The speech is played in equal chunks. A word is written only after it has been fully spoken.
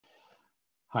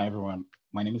Hi, everyone.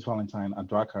 My name is Valentine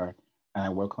Adwakar, and I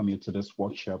welcome you to this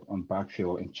workshop on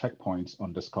backfill and checkpoints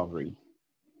on discovery.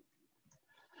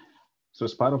 So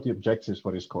as part of the objectives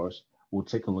for this course, we'll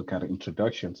take a look at an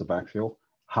introduction to backfill,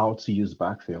 how to use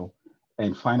backfill,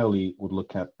 and finally, we'll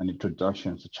look at an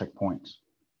introduction to checkpoints.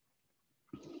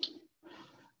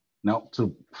 Now,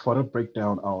 to further break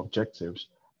down our objectives,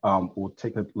 we'll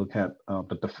take a look at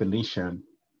the definition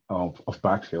of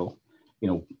backfill,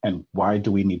 and why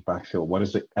do we need backfill? What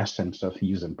is the essence of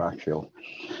using backfill?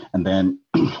 And then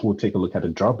we'll take a look at the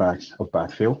drawbacks of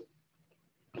backfill.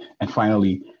 And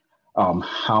finally,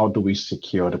 how do we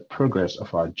secure the progress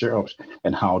of our jobs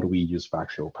and how do we use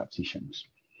backfill partitions?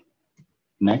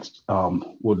 Next,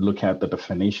 we'll look at the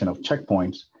definition of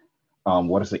checkpoints.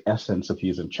 What is the essence of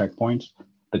using checkpoints?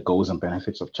 The goals and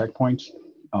benefits of checkpoints.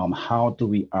 How do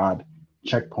we add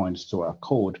checkpoints to our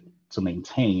code to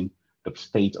maintain the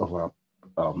state of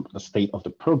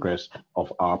the progress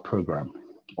of our program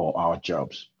or our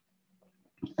jobs?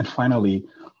 And finally,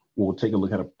 we'll take a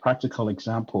look at a practical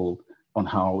example on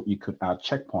how you could add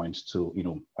checkpoints to,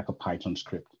 like a Python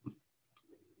script.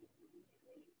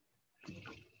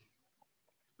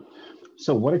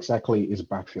 So what exactly is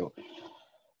backfill?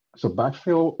 So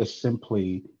backfill is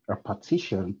simply a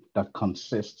partition that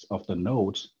consists of the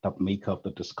nodes that make up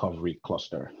the discovery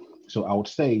cluster. So I would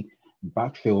say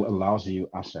backfill allows you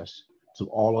access to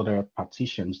all other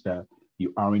partitions that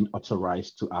you aren't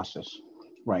authorized to access,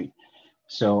 right?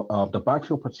 So the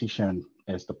backfill partition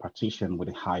is the partition with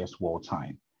the highest wall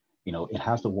time. It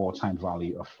has the wall time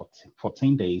value of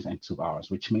 14 days and 2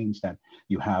 hours, which means that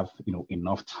you have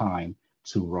enough time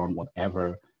to run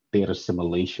whatever data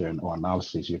simulation or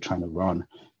analysis you're trying to run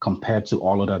compared to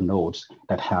all other nodes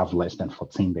that have less than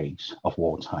 14 days of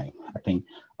wall time. I think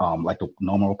like the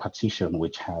normal partition,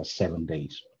 which has 7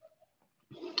 days.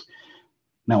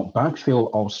 Now, backfill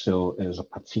also is a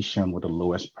partition with the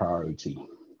lowest priority,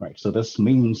 right? So this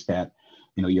means that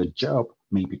your job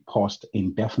may be paused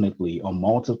indefinitely or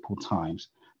multiple times,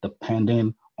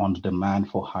 depending on the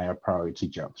demand for higher priority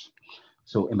jobs.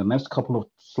 So in the next couple of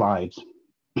slides,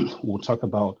 we'll talk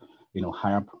about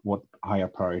what higher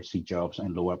priority jobs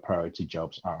and lower priority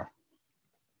jobs are.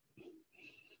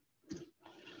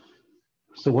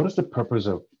 So what is the purpose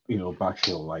of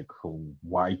backfill? Like,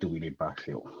 why do we need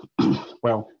backfill?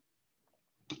 Well,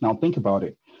 now think about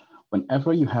it.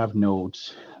 Whenever you have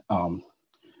nodes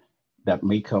that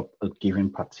make up a given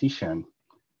partition,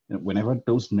 whenever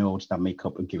those nodes that make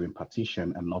up a given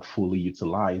partition are not fully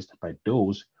utilized by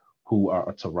those who are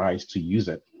authorized to use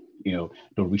it, the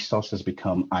resources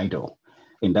become idle.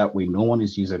 In that way, no one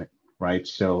is using it, right?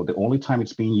 So the only time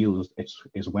it's being used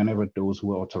is whenever those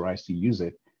who are authorized to use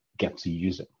it get to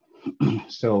use it.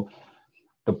 So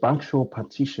the backfill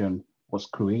partition was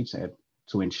created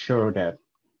to ensure that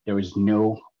there is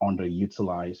no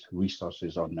underutilized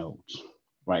resources or nodes,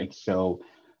 right? So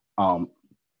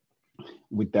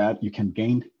with that, you can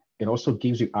gain, it also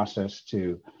gives you access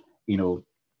to,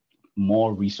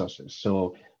 more resources.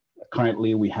 So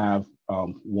currently we have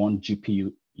one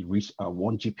GPU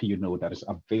node that is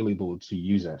available to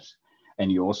users.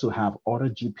 And you also have other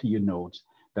GPU nodes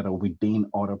that are within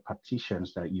other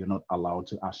partitions that you're not allowed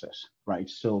to access, right?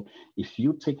 So if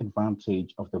you take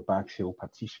advantage of the backfill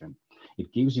partition,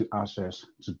 it gives you access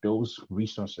to those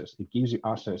resources. It gives you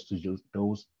access to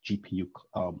those GPU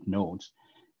nodes,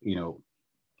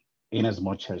 in as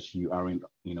much as you aren't,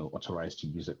 authorized to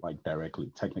use it like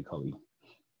directly, technically.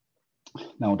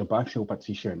 Now, the backfill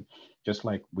partition, just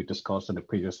like we discussed in the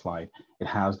previous slide, it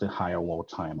has the higher wall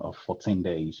time of 14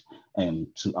 days and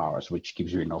 2 hours, which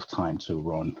gives you enough time to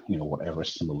run, whatever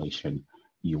simulation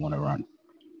you want to run.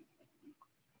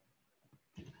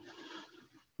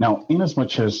 Now, in as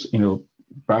much as, the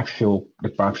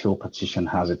backfill partition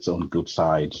has its own good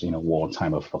sides, wall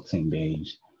time of 14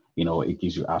 days, it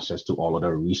gives you access to all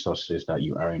other resources that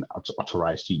you aren't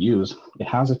authorized to use. It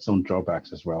has its own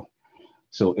drawbacks as well.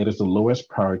 So it is the lowest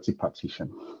priority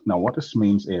partition. Now, what this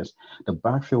means is the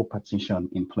backfill partition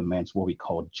implements what we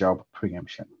call job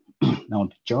preemption. Now,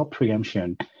 job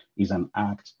preemption is an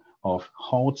act of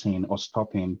halting or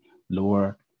stopping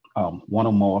one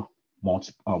or more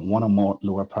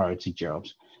lower priority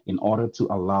jobs in order to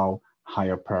allow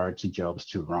higher priority jobs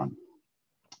to run.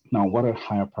 Now, what are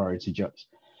higher priority jobs?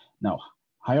 Now,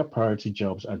 higher priority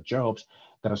jobs are jobs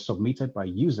that are submitted by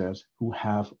users who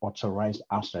have authorized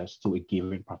access to a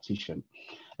given partition.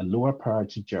 And lower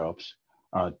priority jobs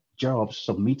are jobs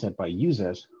submitted by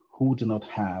users who do not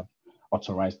have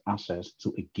authorized access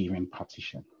to a given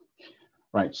partition,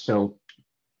 right? So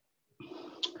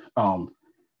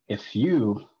if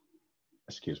you,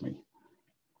 excuse me.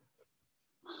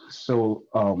 So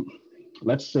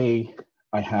let's say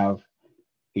I have,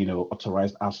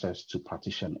 authorized access to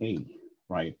partition A,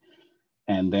 right?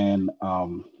 And then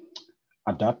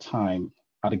at that time,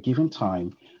 at a given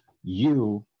time,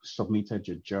 you submitted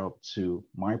your job to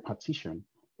my partition,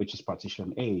 which is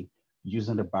partition A,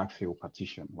 using the backfill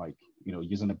partition, like,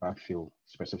 using the backfill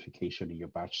specification in your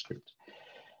batch script.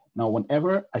 Now,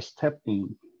 whenever I step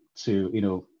in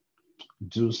to,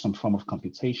 do some form of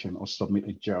computation or submit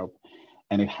a job,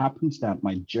 and it happens that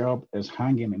my job is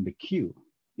hanging in the queue,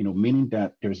 meaning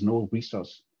that there's no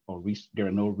resource or there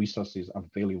are no resources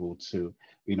available to,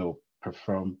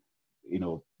 perform,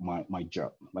 my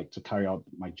job, like to carry out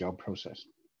my job process.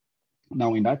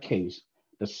 Now, in that case,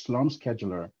 the Slurm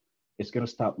scheduler is going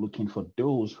to start looking for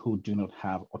those who do not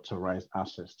have authorized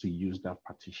access to use that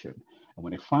partition. And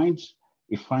when it finds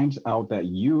out that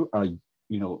you are,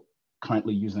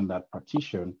 currently using that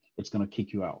partition, it's going to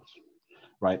kick you out,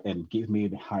 right? And give me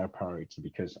the higher priority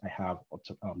because I have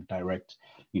direct,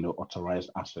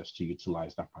 authorized access to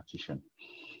utilize that partition.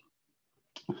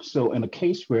 So in a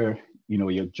case where,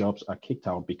 your jobs are kicked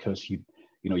out because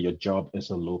your job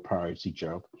is a low priority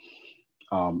job,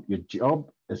 your job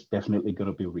is definitely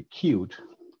going to be requeued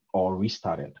or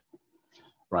restarted,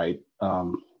 right?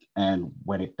 And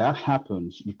when that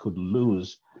happens, you could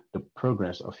lose the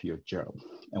progress of your job,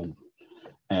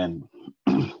 and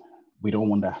we don't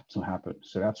want that to happen.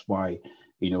 So that's why,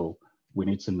 we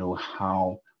need to know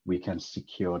how we can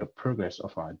secure the progress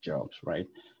of our jobs, right?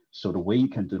 So the way you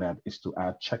can do that is to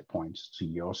add checkpoints to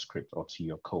your script or to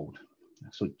your code.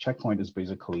 So checkpoint is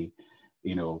basically,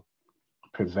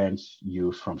 prevents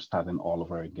you from starting all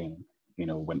over again,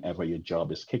 whenever your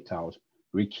job is kicked out,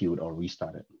 requeued, or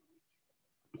restarted.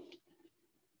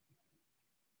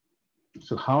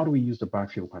 So how do we use the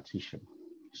backfill partition?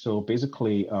 So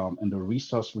basically, in the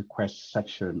resource request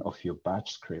section of your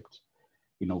batch script,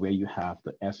 where you have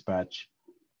the sbatch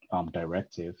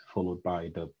directive followed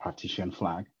by the partition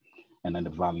flag and then the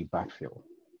value backfill,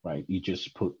 right? You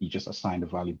just assign the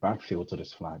value backfill to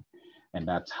this flag, and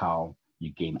that's how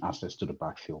you gain access to the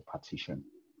backfill partition.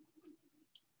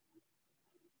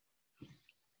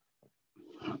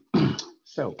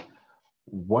 So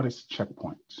what is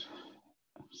checkpoint?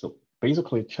 So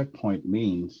basically, checkpoint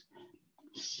means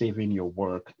saving your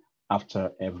work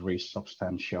after every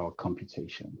substantial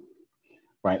computation,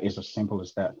 right? It's as simple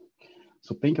as that.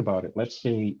 So think about it. Let's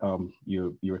say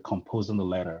you're composing the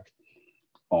letter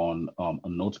on a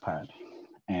notepad,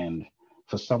 and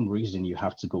for some reason you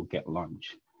have to go get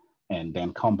lunch and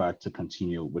then come back to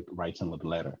continue with writing the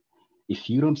letter. If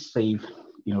you don't save,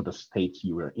 the state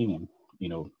you were in,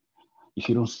 if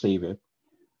you don't save it,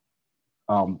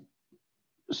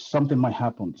 something might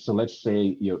happen. So let's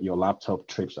say your laptop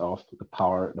trips off, the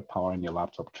power in your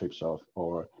laptop trips off,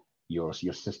 or your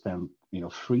system,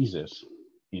 freezes.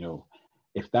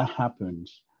 If that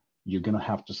happens, you're gonna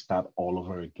have to start all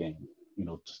over again,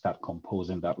 to start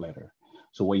composing that letter.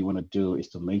 So what you want to do is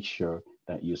to make sure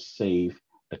that you save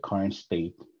the current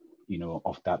state,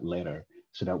 of that letter,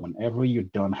 so that whenever you're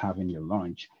done having your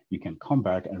lunch, you can come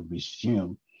back and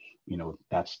resume,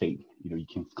 that state. You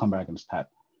can come back and start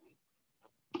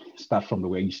from the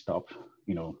way you stop,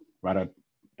 rather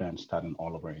than starting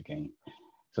all over again.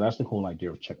 So that's the whole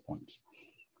idea of checkpoints.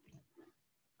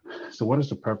 So what is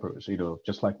the purpose?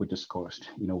 Just like we discussed,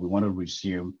 we want to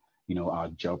resume, our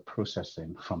job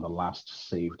processing from the last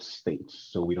saved state.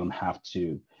 So we don't have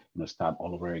to, start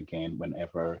all over again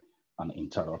whenever an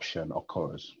interruption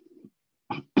occurs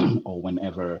or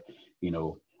whenever,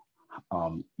 your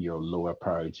lower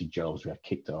priority jobs were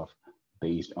kicked off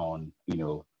based on,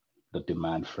 the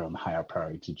demand from higher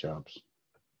priority jobs.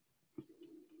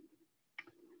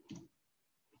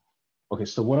 Okay,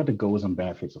 so what are the goals and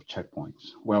benefits of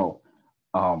checkpoints? Well,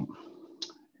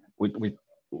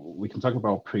 we can talk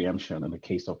about preemption in the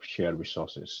case of shared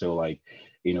resources. So like,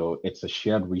 it's a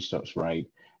shared resource, right?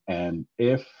 And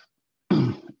if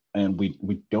and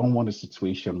we don't want a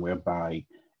situation whereby,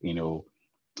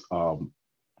 um,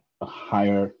 a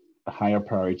higher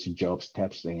priority job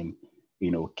steps in,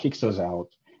 kicks us out,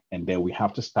 and then we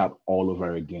have to start all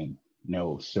over again.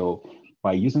 No, so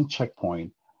by using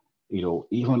checkpoint,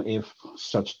 even if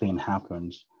such thing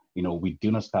happens, we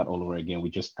do not start all over again. We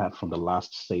just start from the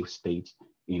last safe state,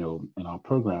 in our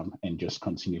program, and just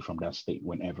continue from that state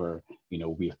whenever,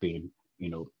 we've been,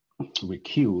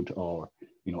 requeued or,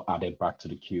 added back to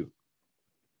the queue.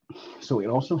 So it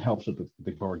also helps with the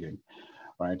debugging,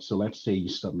 right? So let's say you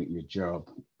submit your job,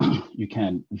 you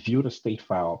can view the state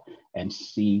file and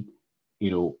see,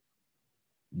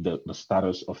 the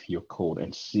status of your code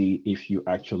and see if you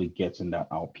actually get in that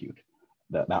output,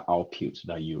 that output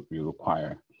that you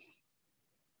require.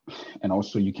 And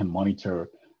also you can monitor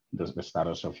the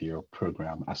status of your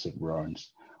program as it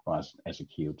runs or as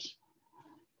executes.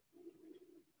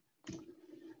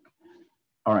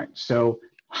 All right, so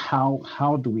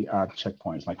how do we add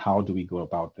checkpoints? Like how do we go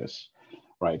about this?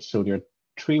 Right, so there are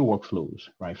three workflows,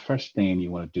 right? First thing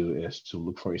you want to do is to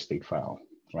look for a state file,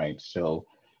 right? So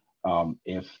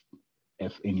if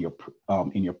in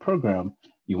your program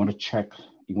you want to check,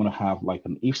 you want to have like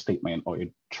an if statement or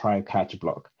a try catch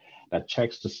block that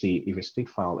checks to see if a state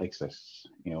file exists,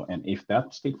 and if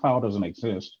that state file doesn't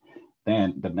exist,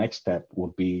 then the next step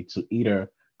would be to either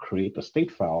create a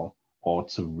state file or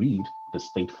to read the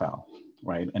state file,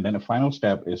 right? And then the final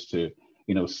step is to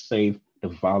save the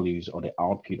values or the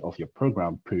output of your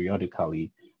program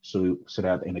periodically, so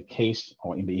that in the case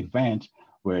or in the event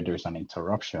where there's an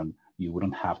interruption, you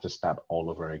wouldn't have to start all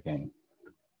over again,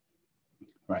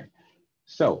 right?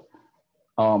 So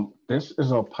this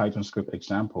is a Python script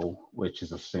example, which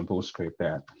is a simple script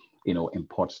that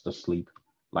imports the sleep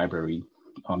library.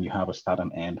 You have a start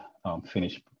and end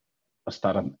a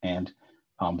start and end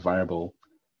variable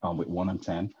with 1 and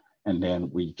 10, and then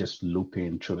we just loop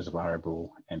in through this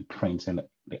variable and printing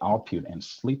the output and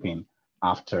sleeping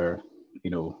after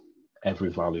every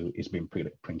value is being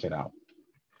printed out.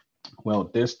 Well,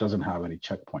 this doesn't have any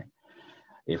checkpoint.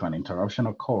 If an interruption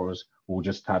occurs, we'll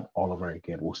just start all over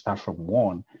again. We'll start from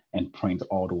 1 and print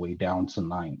all the way down to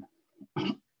 9.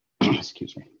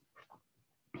 Excuse me.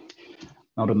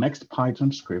 Now, the next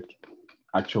Python script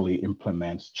actually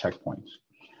implements checkpoints.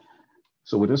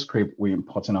 So with this script, we're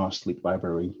importing our sleep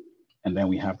library, and then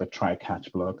we have the try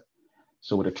catch block.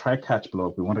 So with the try catch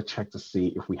block, we want to check to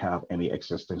see if we have any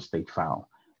existing state file.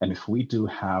 And if we do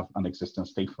have an existing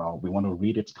state file, we want to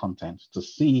read its contents to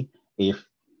see if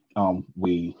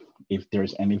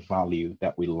there's any value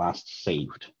that we last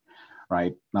saved,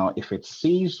 right? Now, if it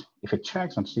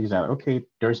checks and sees that, okay,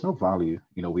 there's no value,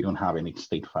 we don't have any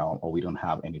state file or we don't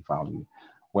have any value.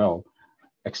 Well,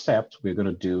 except we're going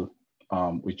to do,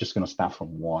 we're just going to start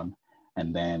from 1,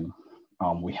 and then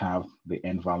we have the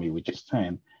end value, which is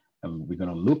 10, and we're going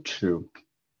to loop through,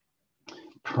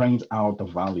 print out the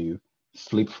value,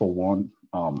 sleep for 1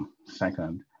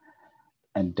 second,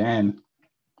 and then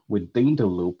within the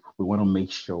loop, we want to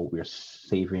make sure we're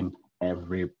saving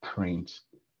every print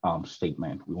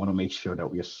statement. We want to make sure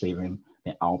that we are saving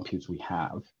the outputs we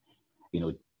have,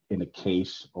 in the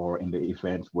case or in the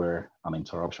event where an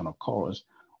interruption occurs,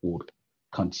 would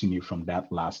continue from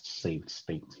that last saved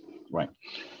state, right?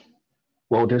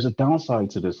 Well, there's a downside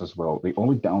to this as well. The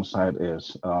only downside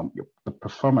is the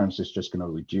performance is just going to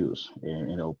reduce,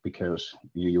 because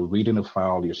you're reading a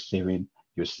file, you're saving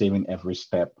every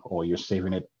step, or you're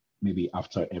saving it maybe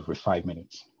after every 5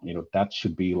 minutes. That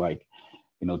should be like,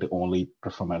 the only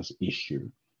performance issue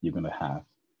you're going to have.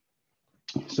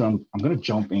 So I'm going to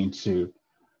jump into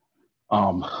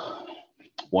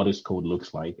what this code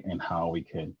looks like and how we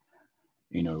can,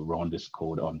 run this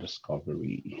code on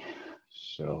Discovery.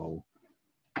 So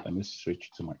let me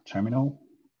switch to my terminal.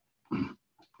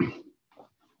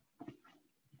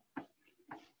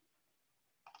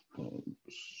 Oops.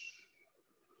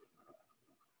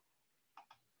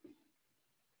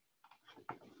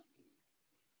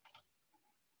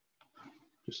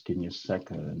 Just give me a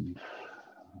second.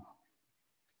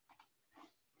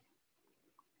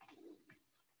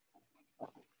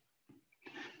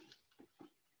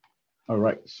 All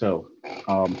right, so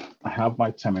I have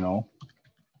my terminal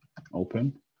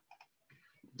open.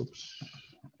 Oops.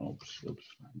 I'm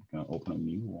gonna open a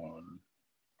new one.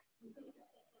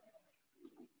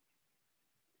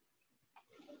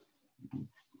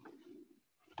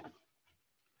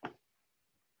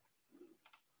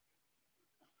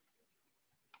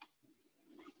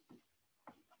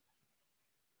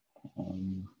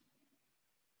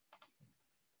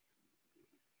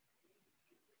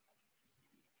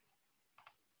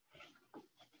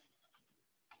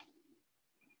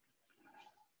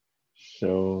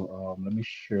 So let me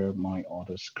share my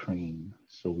other screen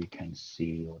so we can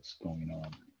see what's going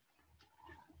on.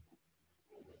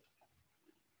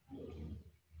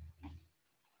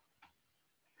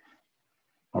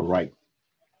 All right.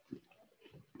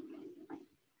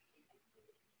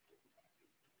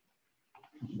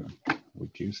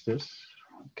 Reduce this.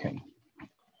 Okay.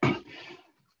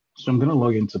 So I'm going to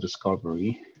log into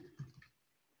Discovery.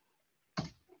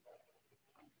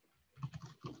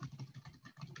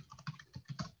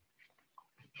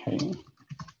 Okay.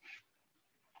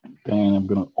 Then I'm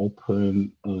going to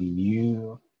open a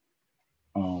new,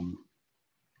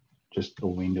 just a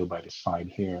window by the side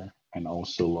here, and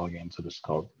also log into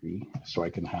Discovery so I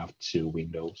can have 2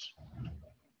 windows.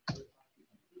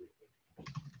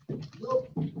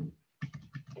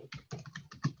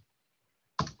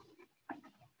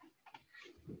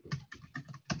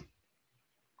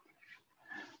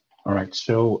 right,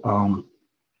 so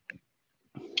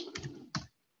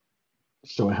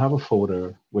I have a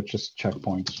folder, which is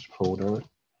checkpoints folder.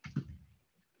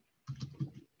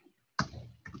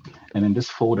 And in this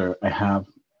folder, I have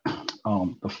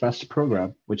the first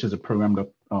program, which is a program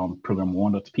that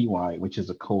program1.py, which is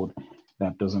a code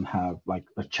that doesn't have like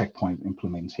a checkpoint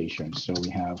implementation. So we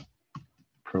have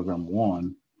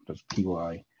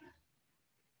program1.py.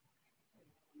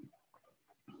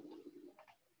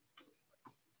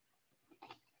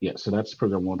 Yeah, so that's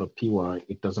program1.py.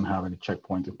 It doesn't have any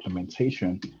checkpoint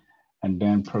implementation. And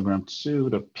then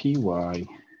program2.py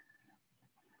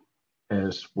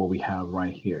is what we have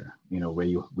right here, where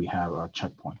we have our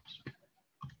checkpoints.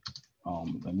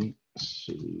 Let me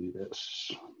see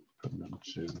this,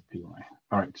 program2.py.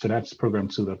 All right, so that's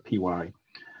program2.py.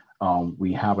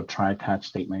 We have a try catch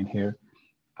statement here.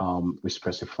 We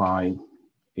specify,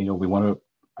 we want to,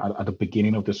 at the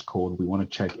beginning of this code, we want to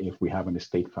check if we have in the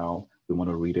state file, we want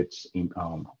to read its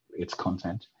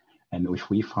content. And if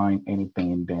we find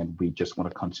anything, then we just want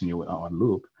to continue with our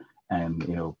loop and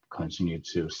continue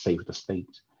to save the state.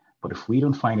 But if we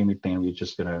don't find anything, we're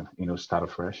just gonna start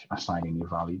afresh, assign a new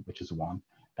value, which is 1,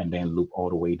 and then loop all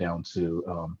the way down to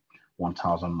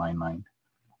 1099,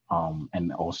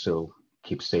 and also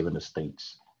keep saving the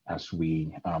states as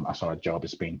our job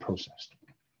is being processed.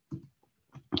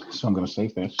 So I'm gonna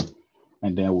save this,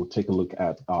 and then we'll take a look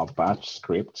at our batch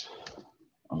script.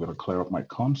 I'm gonna clear up my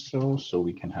console so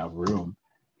we can have room.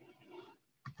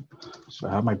 So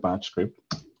I have my batch script.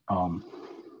 I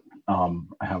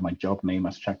have my job name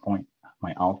as checkpoint,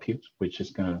 my output, which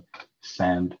is gonna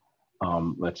send,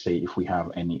 let's say if we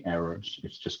have any errors,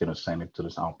 it's just gonna send it to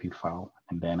this output file.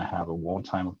 And then I have a wall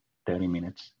time of 30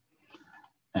 minutes.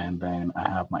 And then I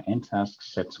have my end task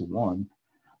set to 1.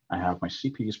 I have my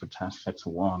CPUs per task set to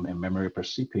 1 and memory per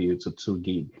CPU to 2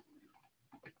 gig.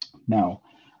 Now,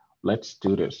 let's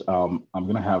do this. I'm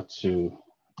gonna have to,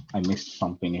 I missed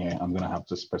something here. I'm gonna have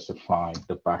to specify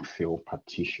the backfill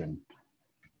partition.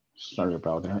 Sorry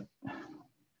about that.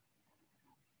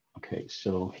 Okay,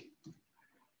 so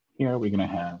here we're gonna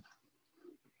have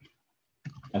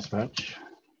sbatch.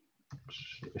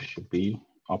 It should be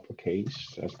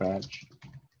uppercase sbatch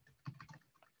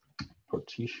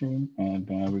partition, and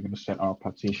then we're gonna set our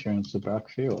partition to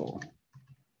backfill.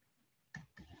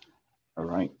 All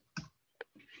right.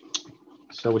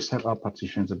 So we set our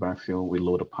partition to backfill. We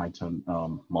load a Python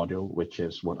module, which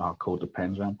is what our code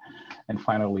depends on. And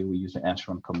finally, we use the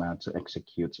srun command to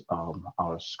execute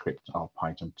our script, our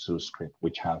Python 2 script,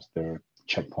 which has the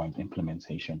checkpoint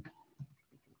implementation.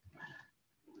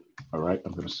 All right,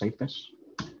 I'm going to save this.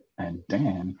 And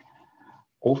then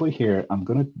over here, I'm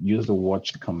going to use the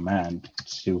watch command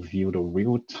to view the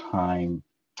real-time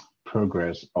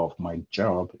progress of my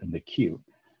job in the queue.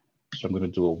 So I'm going to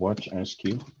do a watch sq.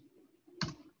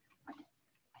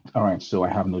 All right, so I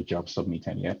have no job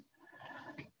submitted yet.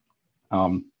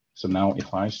 So now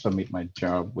if I submit my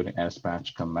job with the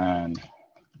sbatch command,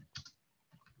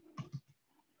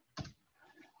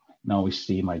 now we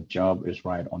see my job is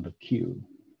right on the queue,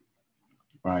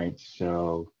 right?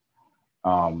 So,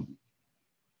 so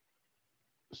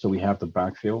we have the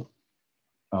backfill.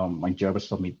 My job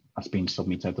is being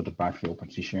submitted to the backfill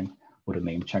partition with a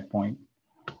name checkpoint,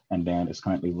 and then it's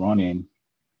currently running.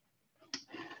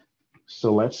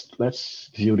 So let's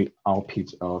view the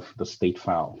output of the state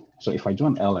file. So if I do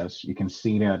an ls, you can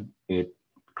see that it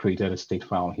created a state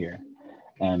file here,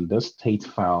 and this state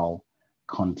file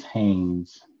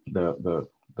contains the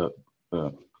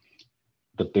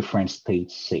different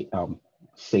states,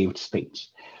 saved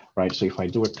states, right? So if I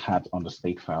do a cat on the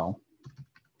state file,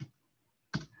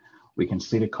 we can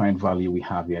see the current value we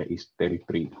have here is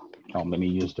 33. Let me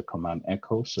use the command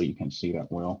echo so you can see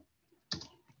that well.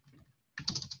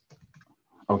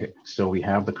 Okay, so we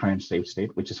have the current saved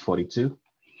state, which is 42.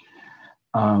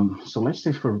 So let's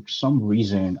say for some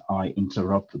reason I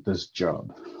interrupt this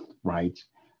job, right?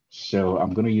 So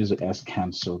I'm going to use the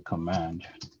scancel command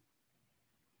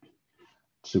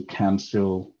to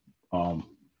cancel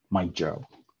my job,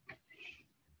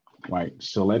 right?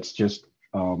 So let's just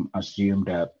assume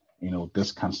that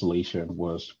this cancellation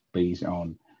was based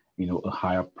on a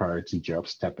higher priority job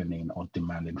stepping in or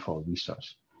demanding for a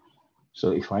resource.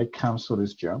 So if I cancel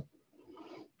this job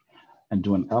and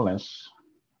do an ls,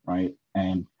 right?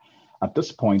 And at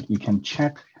this point, you can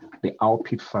check the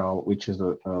output file, which is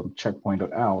a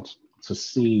checkpoint.out, to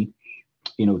see,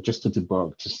 just to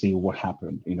debug, to see what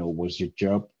happened. Was your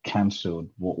job canceled?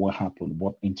 What happened?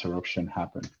 What interruption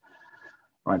happened?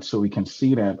 Right. So we can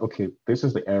see that, okay, this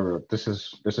is the error. This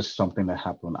is something that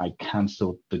happened. I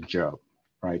canceled the job,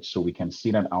 right? So we can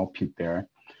see that output there.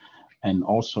 And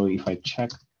also, if I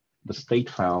check the state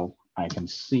file, I can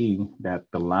see that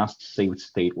the last saved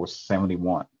state was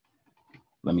 71.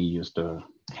 Let me use the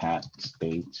cat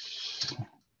state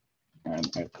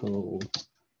and echo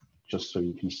just so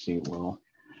you can see it well.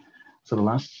 So the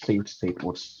last saved state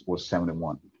was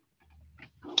 71.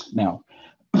 Now,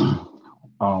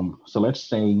 so let's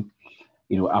say,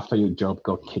 after your job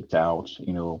got kicked out,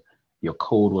 your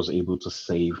code was able to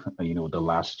save, the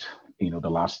last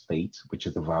state, which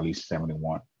is the value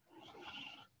 71.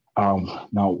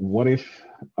 Now, what if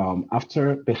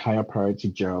after the higher priority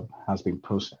job has been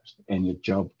processed and your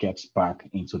job gets back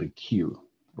into the queue,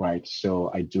 right? So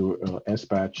I do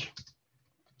sbatch.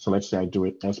 So let's say I do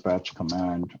an sbatch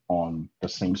command on the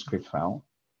same script file.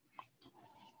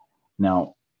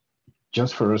 Now,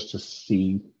 just for us to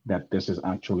see that this is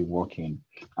actually working,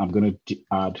 I'm going to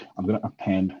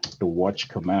append the watch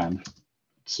command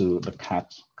to the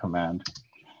cat command.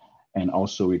 And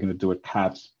also we're going to do a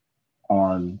cat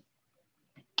on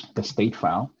the state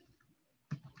file.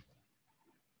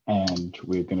 And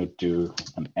we're going to do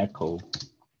an echo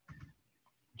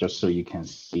just so you can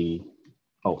see.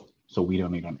 Oh, so we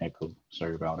don't need an echo.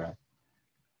 Sorry about that,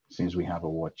 since we have a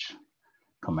watch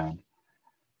command.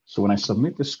 So when I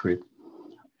submit the script,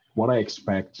 what I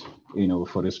expect,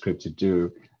 for the script to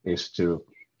do is to,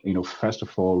 first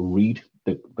of all, read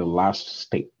the last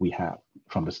state we have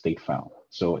from the state file.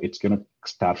 So it's going to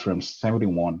start from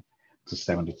 71 to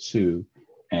 72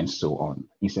 and so on,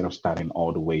 instead of starting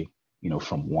all the way,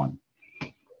 from 1.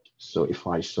 So if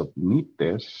I submit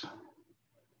this,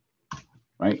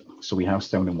 right? So we have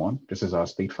 71. This is our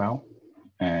state file,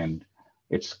 and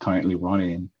it's currently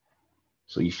running.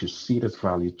 So you should see this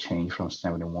value change from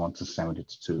 71 to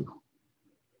 72.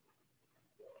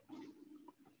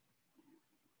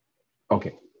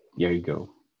 Okay, there you go.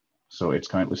 So it's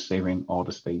currently saving all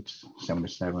the states,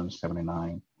 77,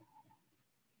 79,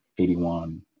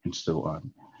 81, and so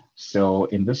on. So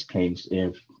in this case,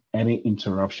 if any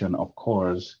interruption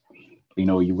occurs,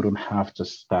 you wouldn't have to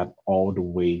start all the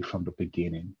way from the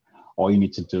beginning. All you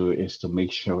need to do is to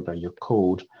make sure that your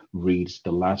code reads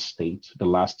the last state, the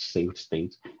last saved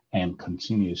state, and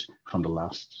continues from the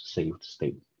last saved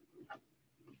state.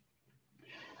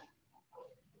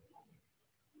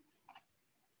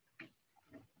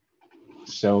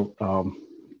 So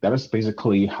that is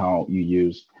basically how you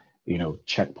use,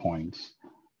 checkpoints,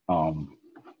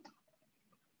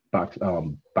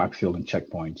 backfill and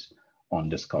checkpoints on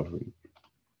discovery.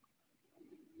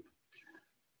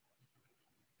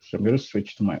 So I'm going to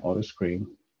switch to my other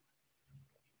screen.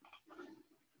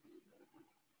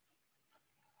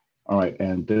 All right,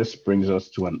 and this brings us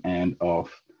to an end of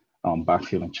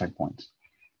backfill and checkpoints.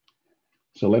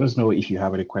 So let us know if you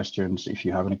have any questions. If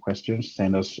you have any questions,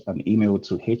 send us an email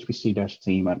to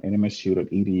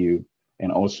hpc-team@nmsu.edu.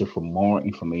 And also for more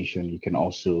information, you can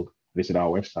also visit our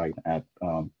website at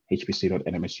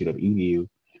hpc.nmsu.edu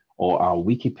or our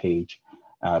wiki page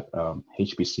at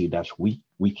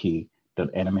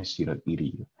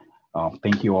hpc-wiki.nmsu.edu.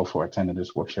 Thank you all for attending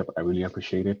this workshop. I really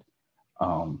appreciate it.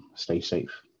 Stay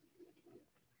safe.